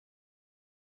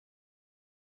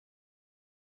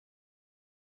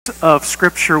Of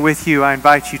Scripture with you, I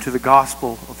invite you to the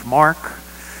Gospel of Mark.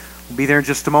 We'll be there in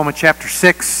just a moment, chapter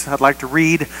 6. I'd like to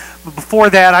read. But before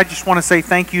that, I just want to say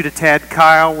thank you to Tad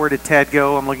Kyle. Where did Tad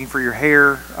go? I'm looking for your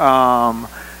hair.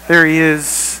 There he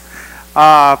is.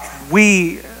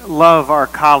 We love our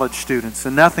college students,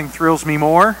 and nothing thrills me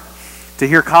more to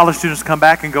hear college students come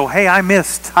back and go, hey, I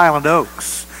missed Highland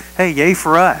Oaks. Hey, yay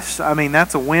for us. I mean,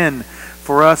 that's a win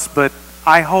for us, but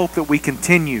I hope that we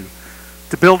continue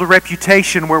to build a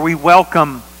reputation where we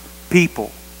welcome people,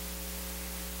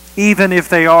 even if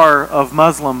they are of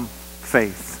Muslim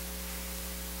faith.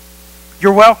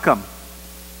 You're welcome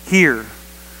here.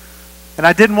 And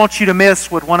I didn't want you to miss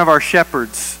what one of our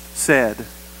shepherds said,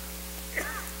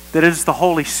 that it is the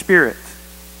Holy Spirit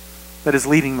that is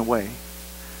leading the way.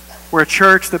 We're a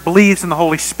church that believes in the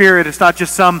Holy Spirit. It's not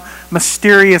just some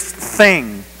mysterious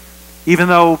thing, even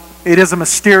though it is a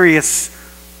mysterious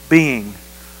being.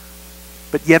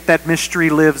 But yet that mystery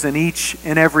lives in each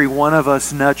and every one of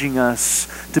us, nudging us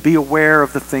to be aware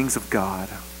of the things of God.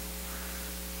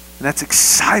 And that's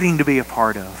exciting to be a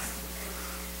part of.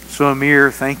 So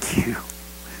Amir, thank you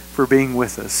for being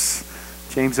with us.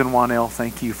 James and Wanel,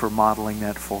 thank you for modeling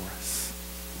that for us.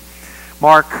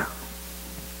 Mark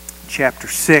chapter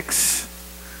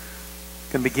 6,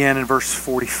 going to begin in verse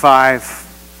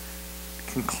 45,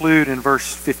 conclude in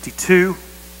verse 52.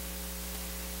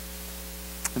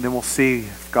 And then we'll see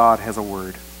if God has a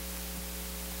word.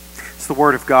 It's the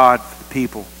word of God for the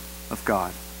people of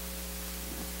God.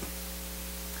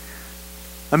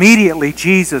 Immediately,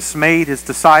 Jesus made his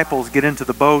disciples get into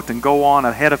the boat and go on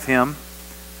ahead of him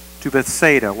to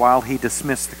Bethsaida while he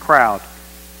dismissed the crowd.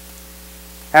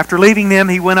 After leaving them,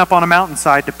 he went up on a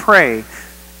mountainside to pray.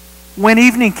 When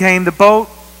evening came, the boat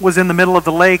was in the middle of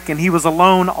the lake, and he was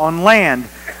alone on land.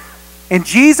 And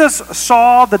Jesus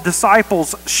saw the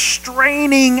disciples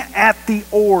straining at the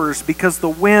oars because the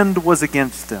wind was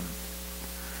against them.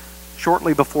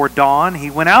 Shortly before dawn,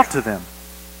 he went out to them,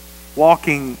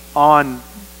 walking on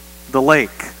the lake.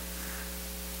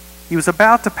 He was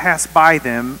about to pass by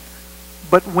them,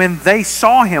 but when they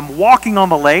saw him walking on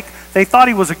the lake, they thought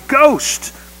he was a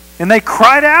ghost. And they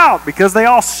cried out because they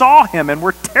all saw him and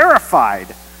were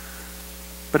terrified.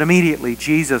 But immediately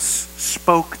Jesus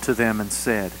spoke to them and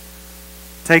said,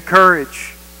 "Take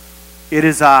courage, it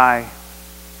is I.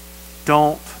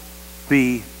 Don't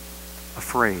be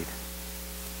afraid."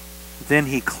 Then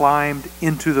he climbed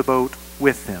into the boat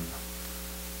with them,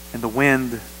 and the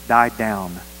wind died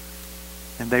down,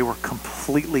 and they were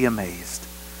completely amazed,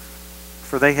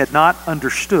 for they had not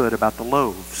understood about the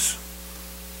loaves,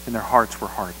 and their hearts were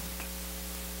hardened.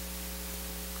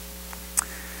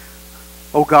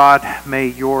 O God, may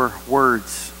your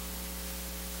words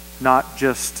not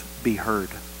just be heard,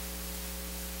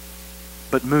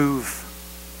 but move,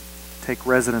 take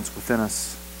residence within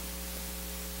us,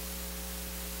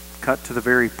 cut to the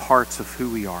very parts of who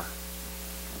we are.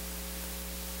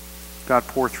 God,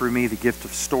 pour through me the gift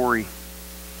of story,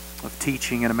 of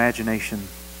teaching and imagination,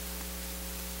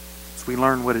 as we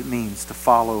learn what it means to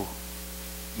follow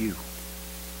you.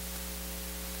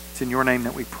 It's in your name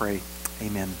that we pray.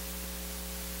 Amen.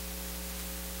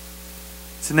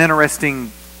 It's an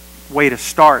interesting way to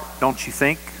start, don't you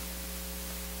think?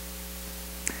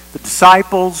 The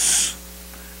disciples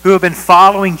who have been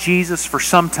following Jesus for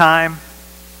some time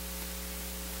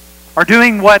are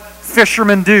doing what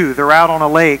fishermen do. They're out on a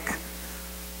lake,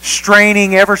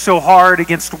 straining ever so hard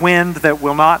against wind that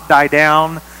will not die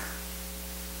down.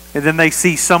 And then they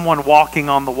see someone walking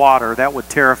on the water. That would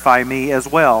terrify me as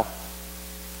well.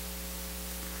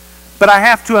 But I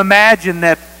have to imagine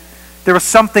that there was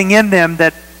something in them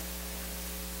that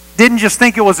didn't just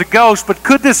think it was a ghost, but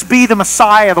could this be the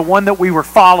Messiah, the one that we were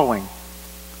following?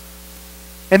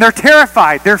 And they're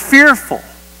terrified. They're fearful.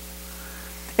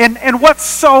 And what's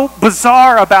so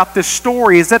bizarre about this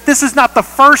story is that this is not the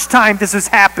first time this has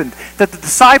happened, that the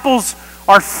disciples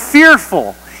are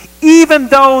fearful, even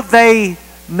though they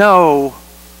know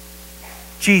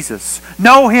Jesus.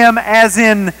 Know him as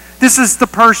in, this is the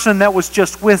person that was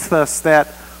just with us that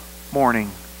morning.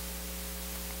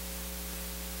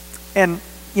 And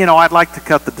you know, I'd like to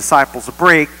cut the disciples a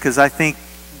break because I think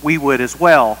we would as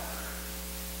well.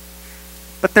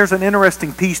 But there's an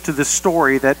interesting piece to this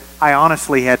story that I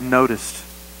honestly hadn't noticed.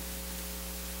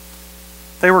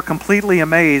 They were completely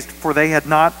amazed, for they had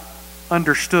not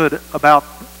understood about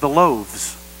the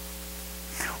loaves.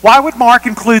 Why would Mark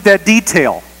include that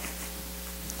detail?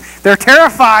 They're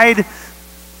terrified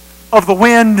of the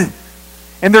wind,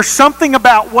 and there's something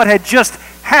about what had just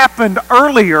happened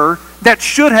earlier that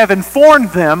should have informed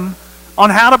them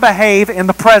on how to behave in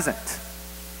the present.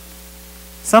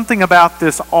 Something about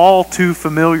this all too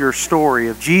familiar story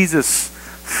of Jesus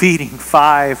feeding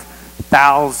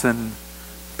 5,000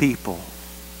 people.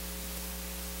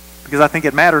 Because I think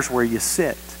it matters where you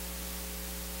sit.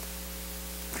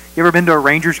 You ever been to a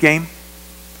Rangers game?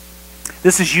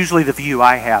 This is usually the view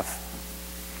I have.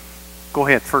 Go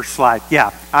ahead, first slide.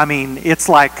 Yeah, I mean, it's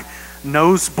like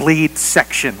nosebleed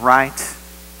section, right?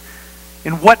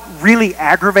 And what really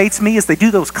aggravates me is they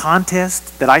do those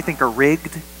contests that I think are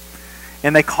rigged.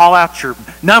 And they call out your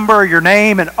number, your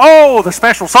name, and oh, the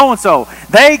special so-and-so.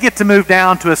 They get to move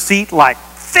down to a seat like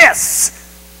this.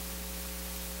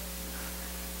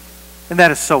 And that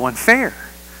is so unfair.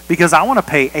 Because I want to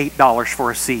pay $8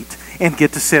 for a seat and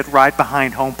get to sit right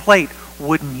behind home plate.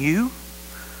 Wouldn't you?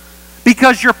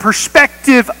 Because your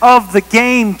perspective of the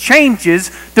game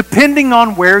changes depending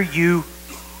on where you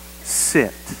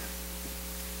sit.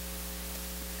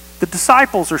 The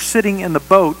disciples are sitting in the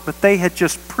boat, but they had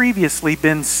just previously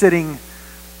been sitting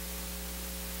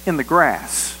in the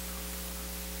grass.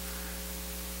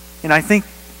 And I think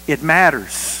it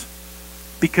matters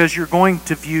because you're going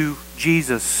to view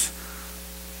Jesus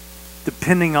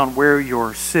depending on where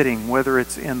you're sitting, whether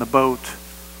it's in the boat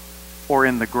or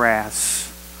in the grass.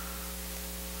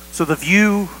 So the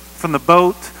view from the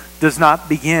boat does not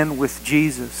begin with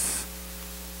Jesus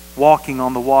walking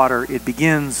on the water. It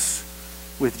begins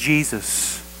with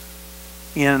Jesus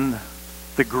in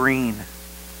the green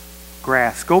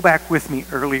grass. Go back with me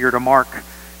earlier to Mark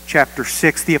chapter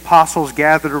 6. The apostles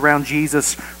gathered around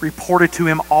Jesus, reported to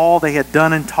him all they had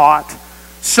done and taught.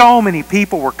 So many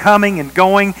people were coming and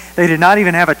going, they did not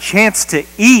even have a chance to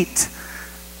eat.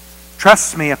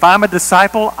 Trust me, if I'm a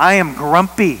disciple, I am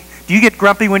grumpy. Do you get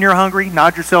grumpy when you're hungry?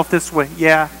 Nod yourself this way.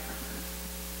 Yeah.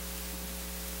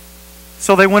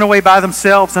 So they went away by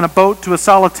themselves in a boat to a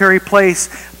solitary place.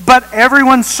 But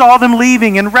everyone saw them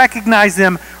leaving and recognized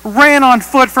them, ran on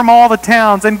foot from all the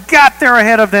towns and got there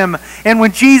ahead of them. And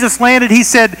when Jesus landed, he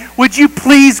said, "Would you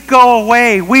please go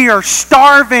away? We are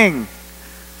starving."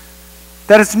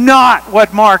 That is not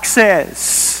what Mark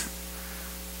says.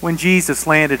 When Jesus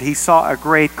landed, he saw a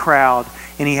great crowd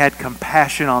and he had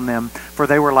compassion on them, for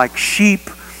they were like sheep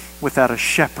without a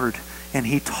shepherd, and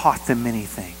he taught them many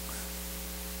things.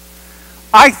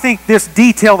 I think this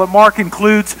detail that Mark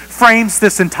includes frames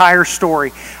this entire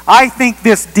story. I think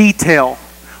this detail,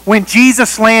 when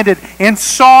Jesus landed and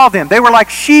saw them, they were like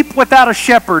sheep without a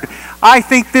shepherd. I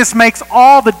think this makes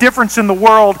all the difference in the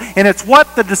world, and it's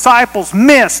what the disciples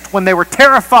missed when they were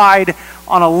terrified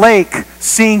on a lake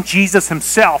seeing Jesus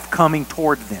himself coming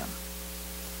toward them.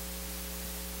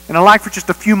 And I'd like for just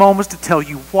a few moments to tell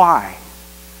you why.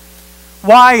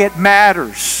 Why it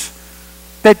matters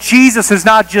that Jesus is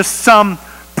not just some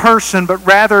person, but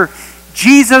rather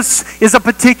Jesus is a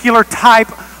particular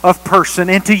type of person.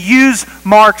 And to use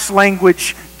Mark's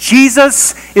language,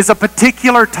 Jesus is a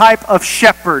particular type of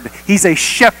shepherd. He's a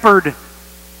shepherd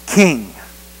king.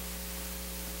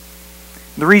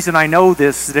 The reason I know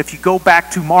this is that if you go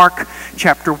back to Mark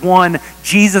chapter 1,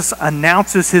 Jesus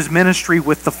announces his ministry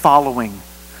with the following: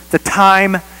 "The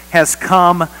time has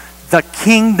come. The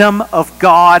kingdom of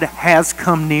God has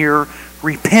come near.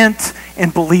 Repent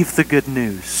and believe the good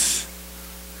news."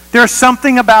 There's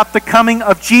something about the coming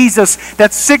of Jesus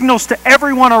that signals to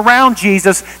everyone around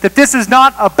Jesus that this is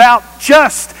not about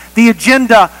just the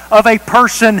agenda of a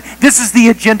person. This is the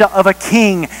agenda of a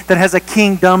king that has a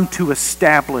kingdom to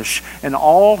establish. And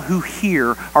all who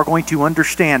hear are going to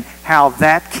understand how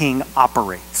that king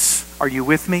operates. Are you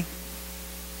with me?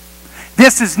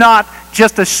 This is not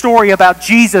just a story about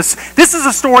Jesus. This is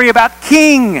a story about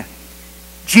King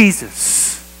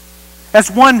Jesus.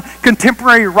 As one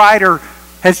contemporary writer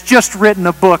has just written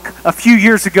a book a few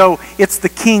years ago, it's the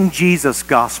King Jesus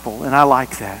Gospel, and I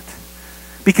like that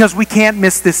because we can't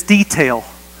miss this detail.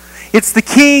 It's the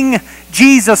King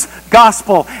Jesus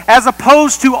Gospel. As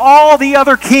opposed to all the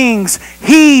other kings,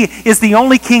 he is the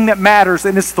only king that matters,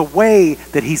 and it's the way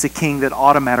that he's a king that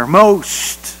ought to matter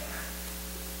most.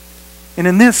 And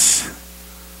in this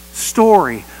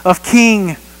story of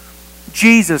King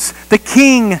Jesus, the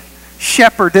king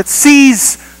shepherd that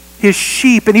sees his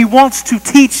sheep and he wants to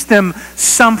teach them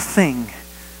something,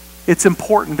 it's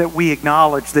important that we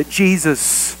acknowledge that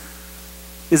Jesus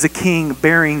is a king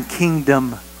bearing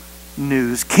kingdom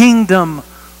news, kingdom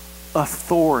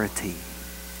authority.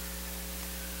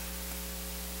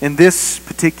 And this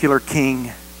particular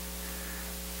king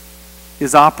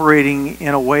is operating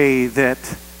in a way that,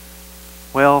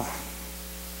 well,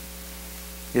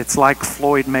 it's like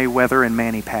Floyd Mayweather and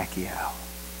Manny Pacquiao.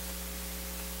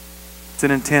 It's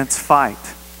an intense fight.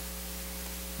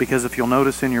 Because if you'll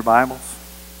notice in your Bibles,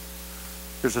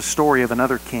 there's a story of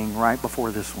another king right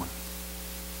before this one.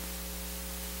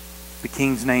 The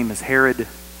king's name is Herod.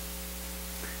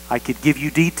 I could give you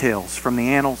details from the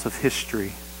annals of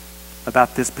history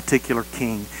about this particular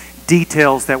king.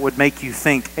 Details that would make you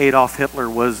think Adolf Hitler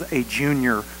was a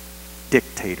junior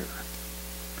dictator.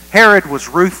 Herod was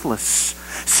ruthless.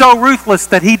 So ruthless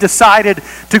that he decided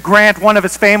to grant one of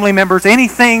his family members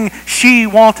anything she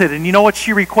wanted. And you know what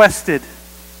she requested?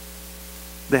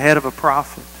 The head of a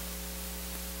prophet.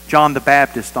 John the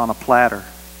Baptist on a platter.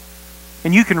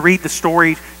 And you can read the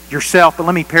story yourself, but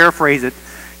let me paraphrase it.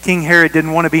 King Herod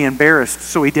didn't want to be embarrassed,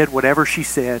 so he did whatever she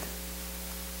said.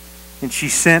 And she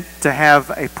sent to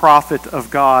have a prophet of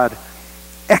God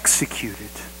executed.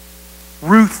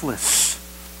 Ruthless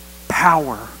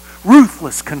power,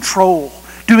 ruthless control,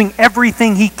 doing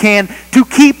everything he can to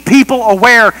keep people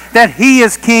aware that he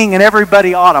is king, and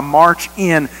everybody ought to march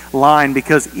in line,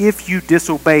 because if you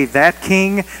disobey that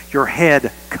king, your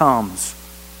head comes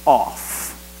off.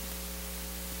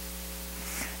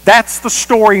 That's the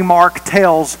story Mark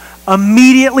tells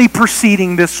immediately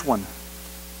preceding this one.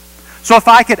 So if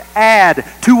I could add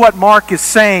to what Mark is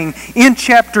saying, in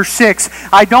chapter 6,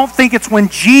 I don't think it's when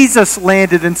Jesus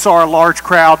landed and saw a large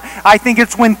crowd. I think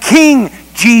it's when King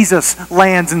Jesus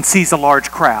lands and sees a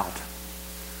large crowd.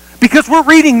 Because we're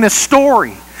reading this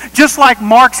story, just like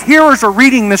Mark's hearers are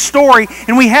reading this story,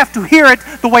 and we have to hear it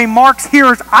the way Mark's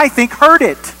hearers, I think, heard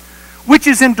it, which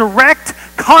is in direct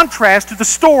contrast to the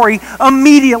story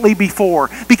immediately before,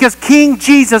 because King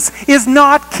Jesus is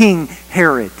not King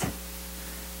Herod.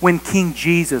 When King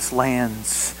Jesus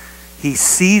lands, he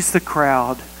sees the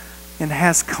crowd and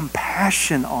has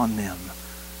compassion on them,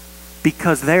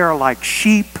 because they are like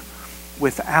sheep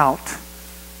without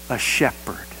a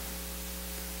shepherd.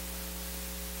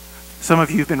 Some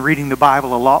of you who've been reading the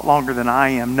Bible a lot longer than I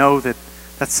am know that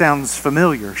that sounds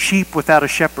familiar. Sheep without a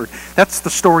shepherd. That's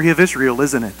the story of Israel,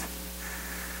 isn't it?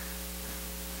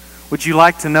 Would you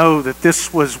like to know that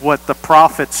this was what the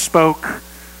prophet spoke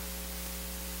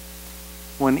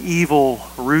when evil,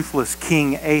 ruthless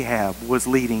King Ahab was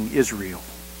leading Israel?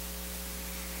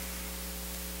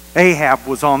 Ahab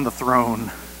was on the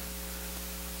throne.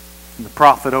 And the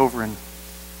prophet over in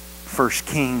 1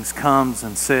 Kings comes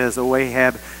and says, "Oh,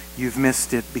 Ahab, you've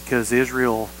missed it, because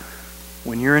Israel,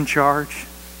 when you're in charge,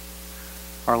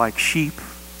 are like sheep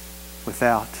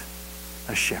without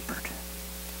a shepherd."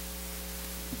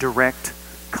 Direct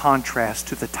contrast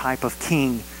to the type of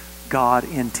king God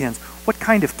intends. What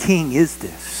kind of king is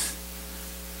this?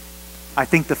 I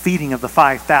think the feeding of the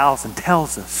 5,000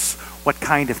 tells us what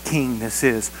kind of king this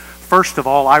is. First of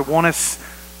all, I want us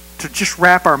to just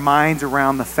wrap our minds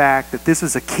around the fact that this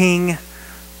is a king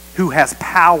who has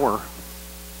power,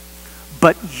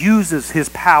 but uses his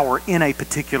power in a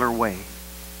particular way.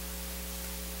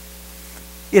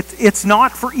 It's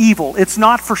not for evil. It's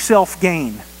not for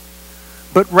self-gain.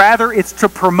 But rather it's to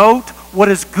promote what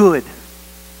is good.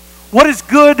 What is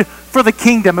good for the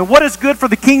kingdom. And what is good for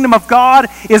the kingdom of God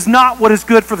is not what is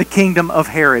good for the kingdom of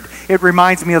Herod. It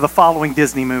reminds me of the following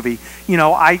Disney movie. You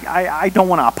know, I don't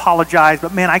want to apologize,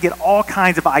 but man, I get all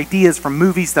kinds of ideas from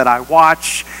movies that I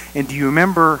watch. And do you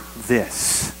remember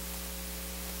this?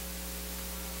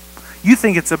 You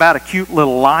think it's about a cute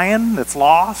little lion that's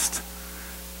lost?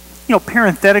 You know,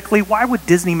 parenthetically, why would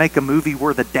Disney make a movie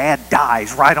where the dad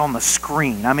dies right on the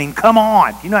screen? I mean, come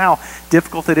on. You know how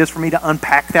difficult it is for me to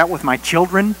unpack that with my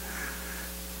children?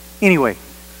 Anyway,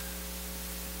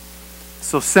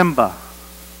 so Simba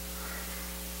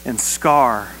and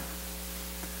Scar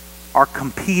are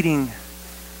competing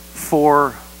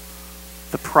for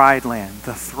the Pride Land,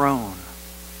 the throne.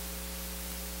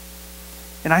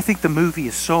 And I think the movie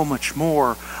is so much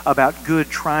more about good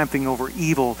triumphing over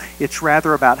evil. It's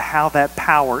rather about how that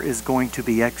power is going to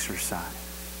be exercised.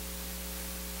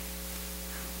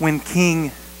 When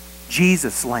King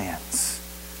Jesus lands,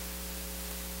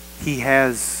 he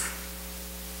has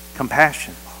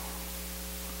compassion.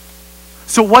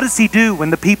 So what does he do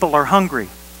when the people are hungry?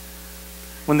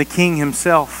 When the king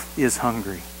himself is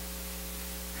hungry?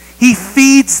 He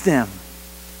feeds them.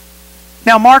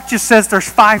 Now, Mark just says there's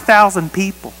 5,000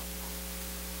 people.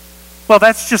 Well,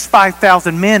 that's just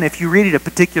 5,000 men if you read it a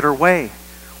particular way.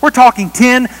 We're talking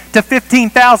 10 to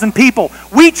 15,000 people.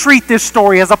 We treat this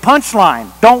story as a punchline,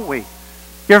 don't we?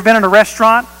 You ever been in a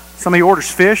restaurant? Somebody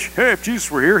orders fish. Hey, if Jesus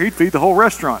were here, he'd feed the whole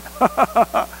restaurant.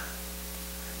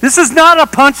 This is not a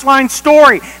punchline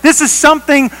story. This is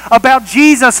something about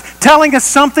Jesus telling us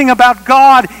something about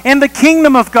God and the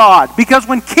kingdom of God. Because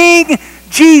when King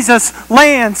Jesus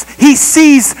lands, he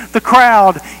sees the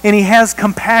crowd and he has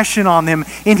compassion on them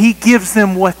and he gives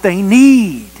them what they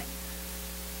need.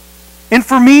 And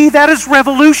for me, that is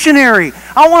revolutionary.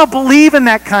 I want to believe in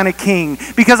that kind of king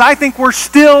because I think we're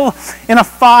still in a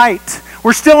fight.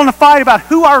 We're still in a fight about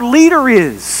who our leader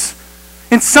is.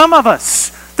 And some of us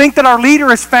think that our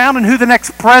leader is found in who the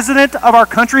next president of our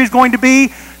country is going to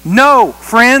be. No,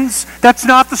 friends, that's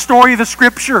not the story of the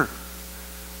Scripture.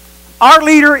 Our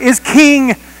leader is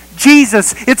King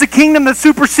Jesus. It's a kingdom that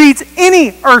supersedes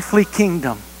any earthly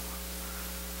kingdom.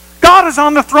 God is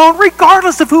on the throne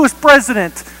regardless of who is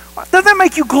president. Doesn't that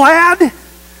make you glad?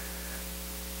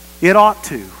 It ought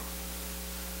to.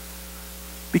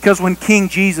 Because when King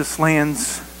Jesus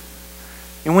lands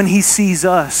and when he sees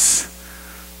us,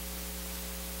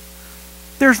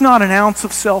 there's not an ounce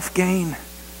of self-gain.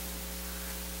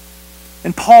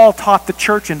 And Paul taught the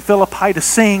church in Philippi to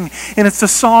sing, and it's a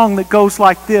song that goes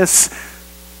like this: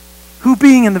 who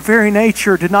being in the very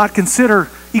nature did not consider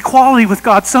equality with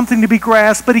God something to be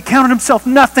grasped, but he counted himself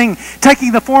nothing,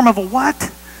 taking the form of a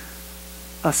what?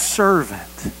 A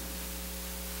servant.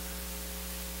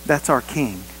 That's our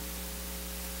King.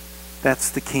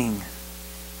 That's the King,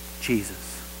 Jesus.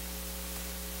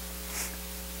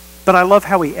 But I love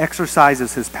how he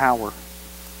exercises his power.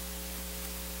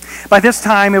 By this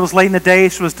time, it was late in the day,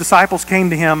 so his disciples came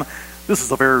to him. This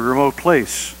is a very remote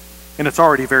place, and it's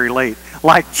already very late.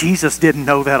 Like Jesus didn't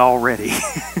know that already.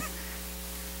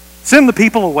 Send the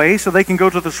people away so they can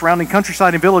go to the surrounding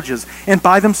countryside and villages and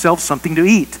buy themselves something to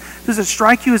eat. Does it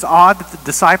strike you as odd that the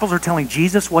disciples are telling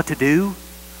Jesus what to do?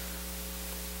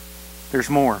 There's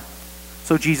more.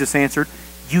 So Jesus answered,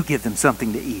 you give them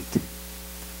something to eat.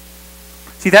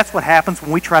 See, that's what happens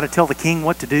when we try to tell the king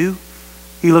what to do.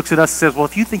 He looks at us and says, well,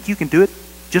 if you think you can do it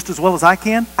just as well as I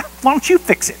can, why don't you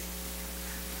fix it?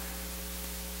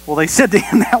 Well, they said to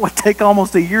him, that would take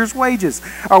almost a year's wages.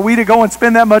 Are we to go and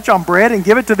spend that much on bread and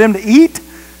give it to them to eat?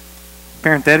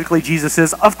 Parenthetically, Jesus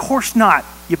says, of course not,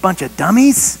 you bunch of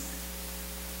dummies.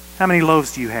 How many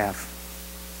loaves do you have?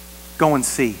 Go and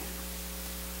see.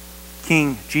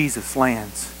 King Jesus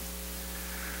lands.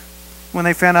 When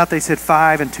they found out, they said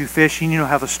 5 and 2 fish. And you know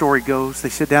how the story goes. They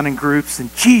sit down in groups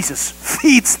and Jesus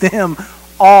feeds them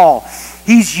all.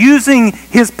 He's using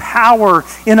his power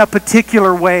in a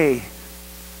particular way.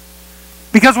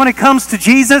 Because when it comes to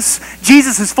Jesus,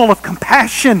 Jesus is full of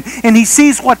compassion and he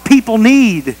sees what people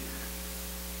need.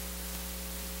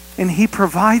 And he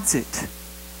provides it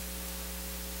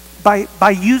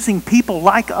by using people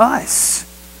like us.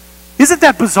 Isn't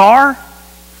that bizarre?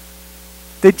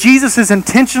 That Jesus is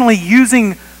intentionally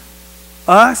using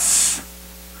us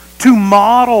to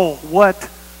model what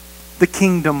the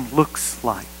kingdom looks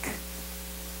like.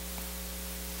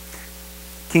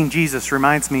 King Jesus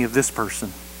reminds me of this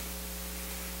person.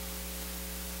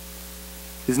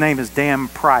 His name is Dan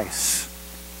Price.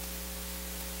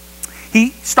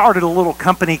 He started a little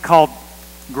company called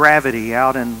Gravity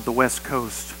out in the West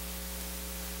Coast.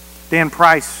 Dan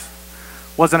Price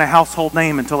wasn't a household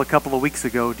name until a couple of weeks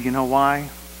ago. Do you know why?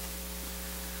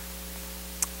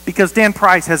 Because Dan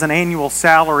Price has an annual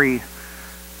salary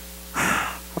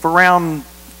of around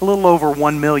a little over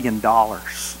 $1 million.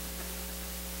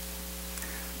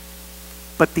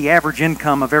 But the average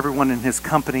income of everyone in his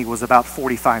company was about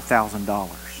 $45,000.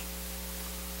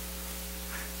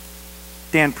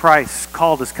 Dan Price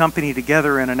called his company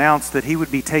together and announced that he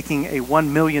would be taking a $1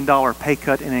 million pay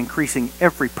cut and increasing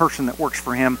every person that works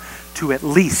for him to at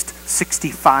least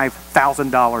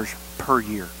 $65,000 per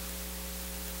year.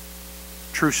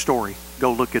 True story.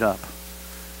 Go look it up.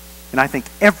 And I think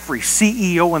every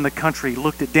CEO in the country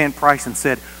looked at Dan Price and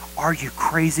said, are you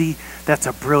crazy? That's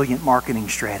a brilliant marketing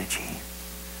strategy.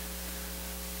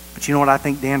 But you know what I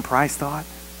think Dan Price thought?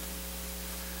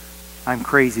 I'm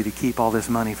crazy to keep all this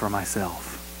money for myself.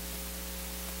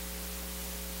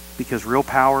 Because real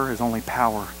power is only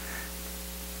power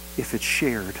if it's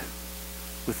shared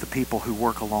with the people who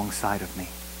work alongside of me.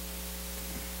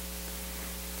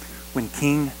 When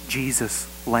King Jesus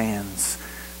lands,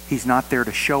 he's not there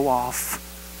to show off,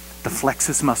 to flex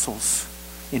his muscles,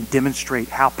 and demonstrate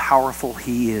how powerful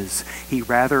he is. He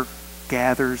rather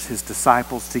gathers his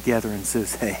disciples together and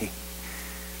says, hey,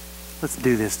 let's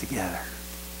do this together.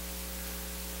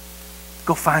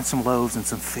 Go find some loaves and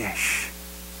some fish.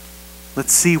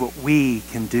 Let's see what we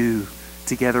can do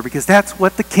together, because that's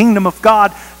what the kingdom of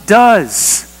God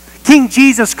does. King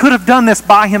Jesus could have done this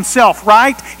by himself,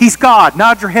 right? He's God.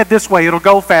 Nod your head this way, it'll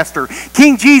go faster.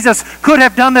 King Jesus could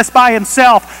have done this by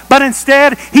himself, but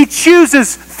instead he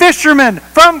chooses fishermen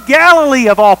from Galilee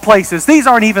of all places. These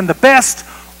aren't even the best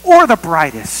or the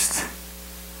brightest.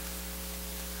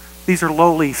 These are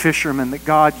lowly fishermen that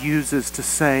God uses to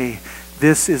say,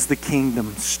 this is the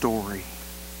kingdom story.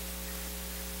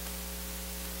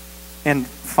 And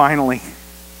finally,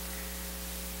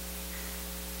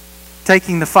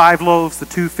 taking the 5 loaves, the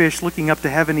 2 fish, looking up to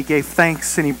heaven, he gave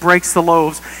thanks and he breaks the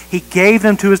loaves. He gave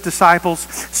them to his disciples,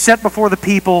 set before the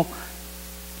people,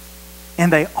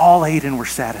 and they all ate and were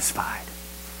satisfied.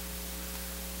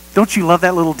 Don't you love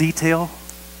that little detail?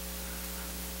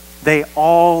 They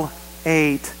all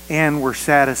ate and were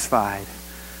satisfied.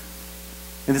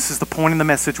 And this is the point in the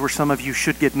message where some of you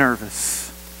should get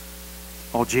nervous.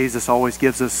 Oh, Jesus always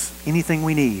gives us anything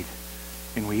we need,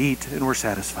 and we eat and we're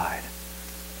satisfied.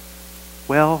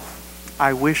 Well,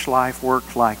 I wish life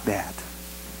worked like that.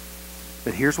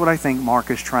 But here's what I think Mark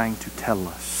is trying to tell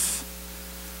us.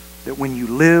 That when you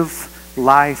live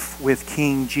life with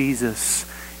King Jesus,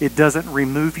 it doesn't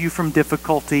remove you from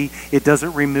difficulty. It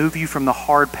doesn't remove you from the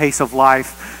hard pace of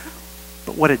life.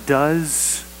 But what it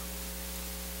does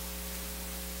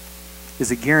is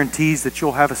it guarantees that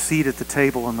you'll have a seat at the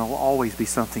table and there'll always be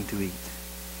something to eat.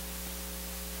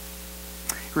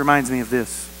 It reminds me of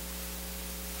this.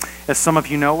 As some of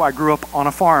you know, I grew up on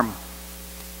a farm.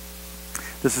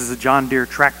 This is a John Deere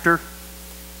tractor,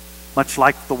 much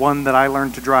like the one that I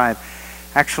learned to drive.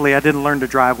 Actually, I didn't learn to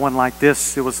drive one like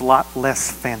this. It was a lot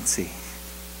less fancy.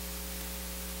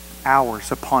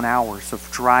 Hours upon hours of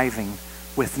driving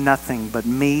with nothing but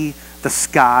me, the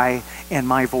sky, and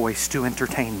my voice to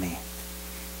entertain me.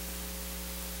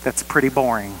 That's pretty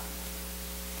boring.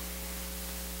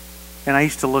 And I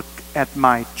used to look at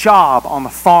my job on the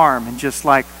farm and just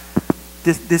like,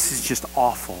 this is just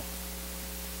awful.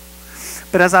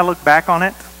 But as I look back on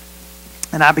it,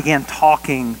 and I began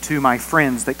talking to my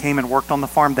friends that came and worked on the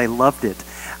farm, they loved it.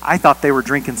 I thought they were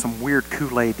drinking some weird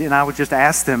Kool-Aid, and I would just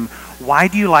ask them, why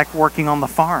do you like working on the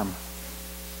farm?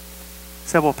 I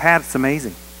said, well, Pat, it's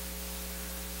amazing.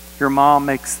 Your mom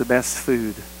makes the best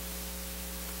food.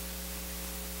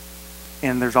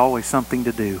 And there's always something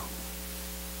to do.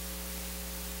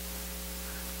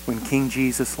 When King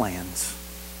Jesus lands,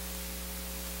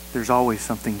 there's always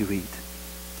something to eat.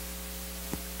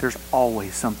 There's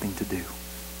always something to do.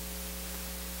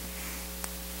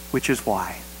 Which is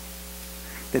why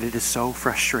that it is so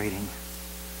frustrating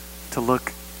to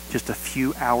look just a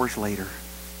few hours later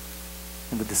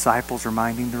and the disciples are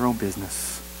minding their own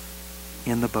business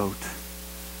in the boat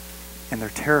and they're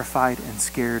terrified and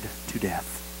scared to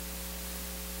death.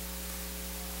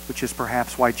 Which is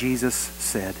perhaps why Jesus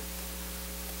said,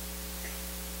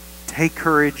 take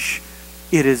courage,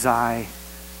 it is I,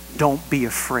 don't be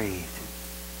afraid.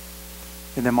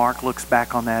 And then Mark looks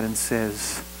back on that and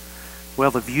says,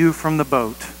 well, the view from the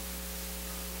boat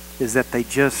is that they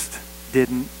just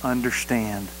didn't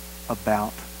understand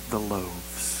about the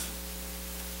loaves.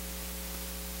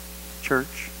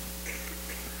 Church,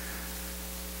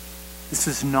 this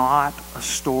is not a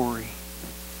story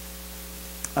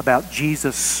about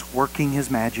Jesus working his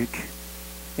magic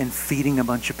and feeding a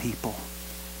bunch of people,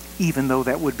 even though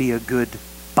that would be a good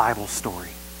Bible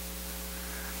story.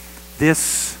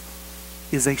 This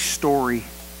is a story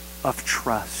of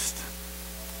trust.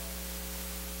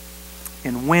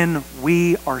 And when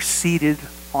we are seated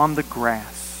on the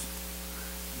grass,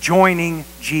 joining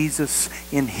Jesus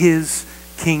in his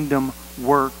kingdom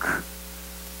work,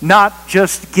 not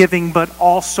just giving, but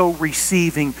also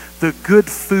receiving the good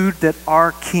food that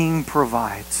our King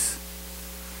provides,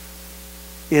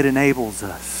 it enables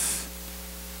us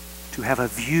to have a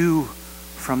view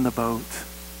from the boat.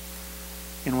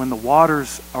 And when the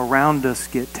waters around us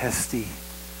get testy,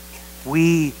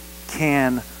 we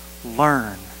can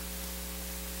learn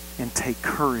and take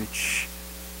courage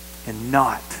and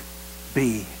not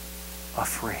be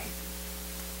afraid.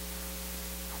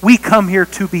 We come here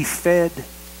to be fed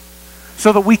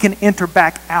so that we can enter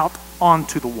back out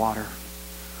onto the water.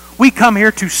 We come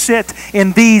here to sit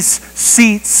in these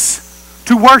seats,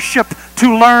 to worship,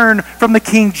 to learn from the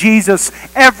King Jesus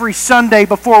every Sunday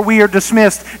before we are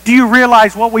dismissed. Do you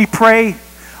realize what we pray?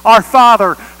 Our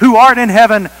Father, who art in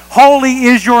heaven, holy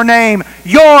is your name.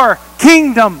 Your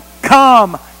kingdom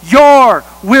come. Your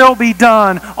will be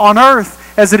done on earth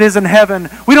as it is in heaven.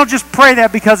 We don't just pray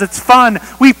that because it's fun.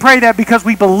 We pray that because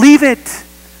we believe it.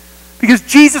 Because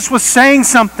Jesus was saying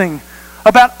something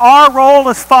about our role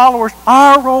as followers,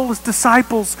 our role as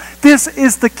disciples. This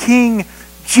is the King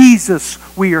Jesus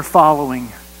we are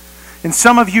following. And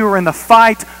some of you are in the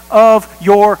fight of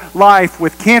your life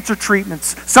with cancer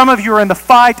treatments. Some of you are in the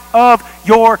fight of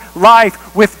your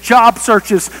life with job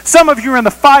searches. Some of you are in the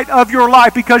fight of your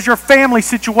life because your family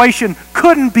situation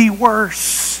couldn't be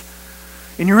worse.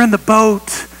 And you're in the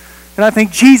boat. And I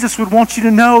think Jesus would want you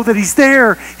to know that he's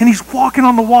there and he's walking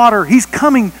on the water. He's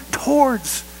coming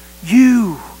towards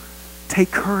you. Take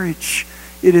courage.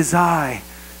 It is I.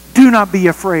 Do not be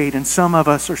afraid. And some of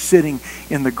us are sitting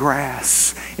in the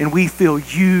grass and we feel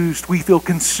used, we feel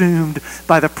consumed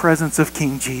by the presence of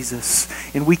King Jesus.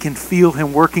 And we can feel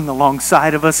him working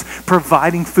alongside of us,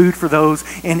 providing food for those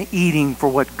and eating for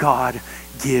what God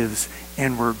gives.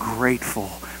 And we're grateful.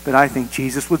 But I think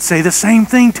Jesus would say the same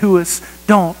thing to us.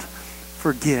 Don't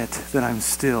forget that I'm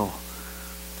still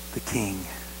the King.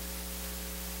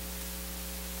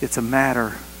 It's a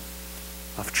matter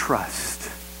of trust.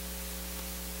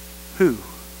 Who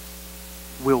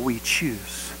will we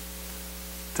choose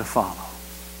to follow?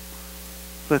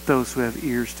 Let those who have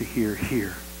ears to hear,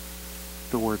 hear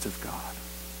the words of God.